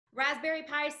Raspberry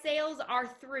Pi sales are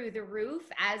through the roof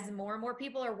as more and more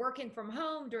people are working from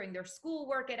home during their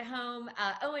schoolwork at home.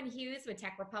 Owen Hughes with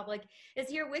Tech Republic is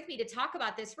here with me to talk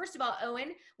about this. First of all,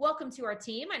 Owen, welcome to our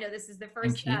team. I know this is the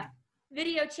first Thank you.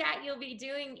 video chat you'll be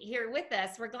doing here with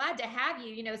us. We're glad to have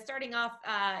you. You know, starting off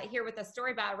here with a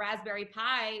story about Raspberry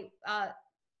Pi.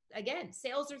 Again,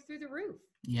 sales are through the roof.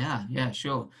 Yeah,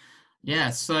 sure.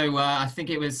 Yeah, so I think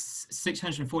it was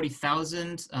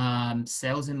 640,000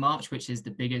 sales in March, which is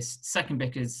the second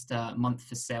biggest month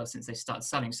for sales since they started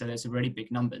selling. So there's really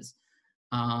big numbers.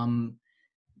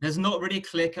 There's not really a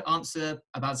clear answer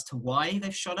as to why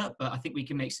they've shot up, but I think we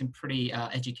can make some pretty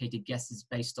educated guesses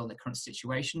based on the current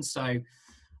situation. So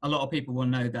a lot of people will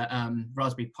know that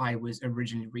Raspberry Pi was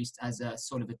originally released as a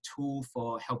sort of a tool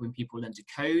for helping people learn to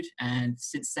code. And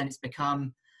since then, it's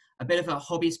become a bit of a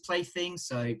hobbyist plaything.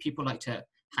 So people like to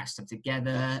hack stuff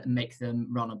together and make them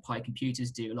run on Pi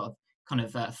computers, do a lot of kind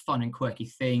of fun and quirky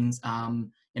things. And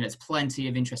there's plenty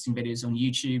of interesting videos on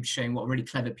YouTube showing what really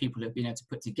clever people have been able to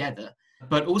put together.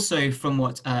 But also from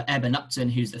what Eben Upton,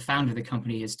 who's the founder of the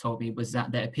company, has told me was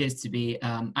that there appears to be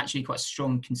actually quite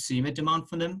strong consumer demand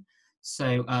for them.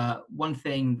 So one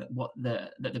thing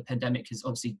that the pandemic has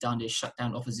obviously done is shut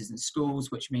down offices and schools,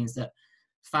 which means that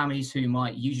families who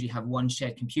might usually have one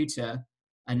shared computer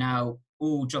are now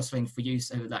all jostling for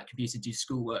use over that computer to do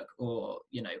schoolwork or,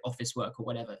 you know, office work or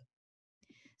whatever.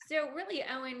 So really,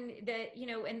 Owen,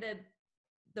 and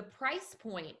the price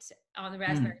point on the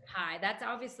Raspberry Pi, that's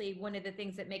obviously one of the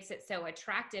things that makes it so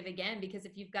attractive, again, because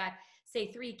if you've got,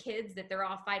 say, 3 kids that they're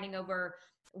all fighting over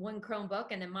one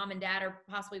Chromebook and then mom and dad are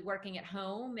possibly working at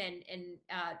home, and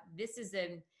this is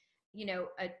a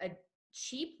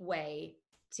cheap way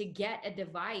to get a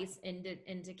device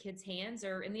into kids' hands,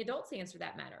 or in the adults' hands for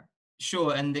that matter.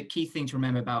 Sure, and the key thing to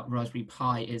remember about Raspberry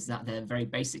Pi is that they're very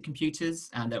basic computers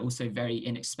and they're also very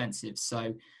inexpensive.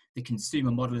 So the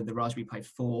consumer model of the Raspberry Pi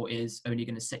 4 is only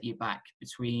going to set you back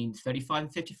between $35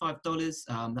 and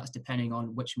 $55. That's depending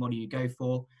on which model you go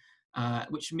for,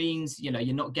 which means, you know,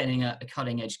 you're not getting a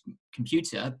cutting edge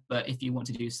computer, but if you want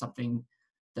to do something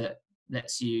that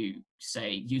lets you,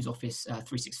 say, use Office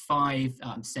 365,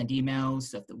 send emails,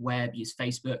 surf the web, use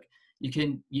Facebook, you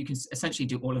can essentially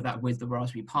do all of that with the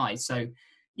Raspberry Pi. So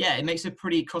yeah, it makes a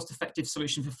pretty cost-effective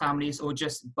solution for families or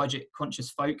just budget-conscious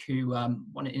folk who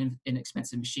want an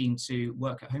inexpensive machine to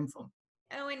work at home from.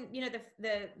 Oh, and you know,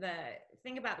 the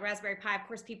thing about the Raspberry Pi, of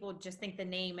course, people just think the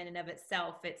name in and of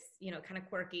itself, it's, you know, kind of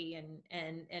quirky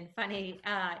and funny,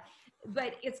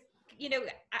 but it's, you know,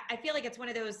 I feel like it's one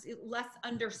of those less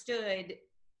understood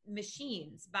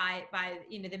machines by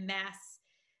you know, the mass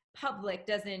public.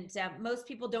 Doesn't most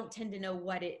people don't tend to know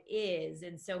what it is,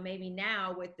 and so maybe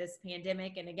now with this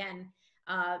pandemic and again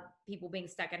people being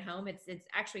stuck at home, it's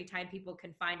actually time people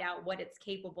can find out what it's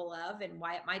capable of and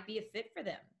why it might be a fit for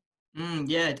them.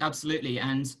 Yeah, absolutely.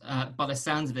 And by the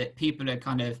sounds of it,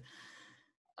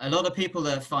 a lot of people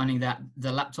are finding that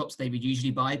the laptops they would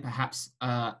usually buy, perhaps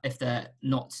if they're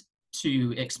not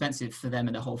too expensive for them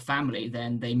and the whole family,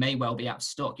 then they may well be out of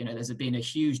stock. You know, there's been a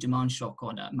huge demand shock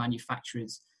on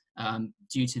manufacturers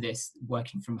due to this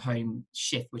working from home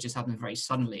shift, which has happened very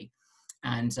suddenly.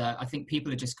 And I think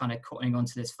people are just kind of cottoning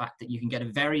onto this fact that you can get a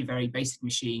very, very basic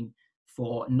machine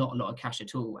for not a lot of cash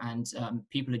at all. And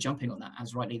people are jumping on that,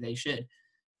 as rightly they should.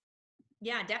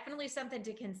 Yeah, definitely something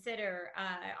to consider.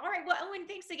 All right. Well, Owen,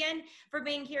 thanks again for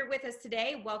being here with us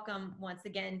today. Welcome once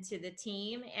again to the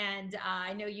team. And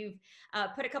I know you've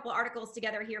put a couple articles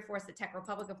together here for us at Tech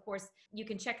Republic. Of course, you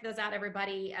can check those out,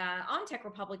 everybody, on Tech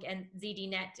Republic and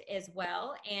ZDNet as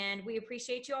well. And we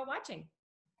appreciate you all watching.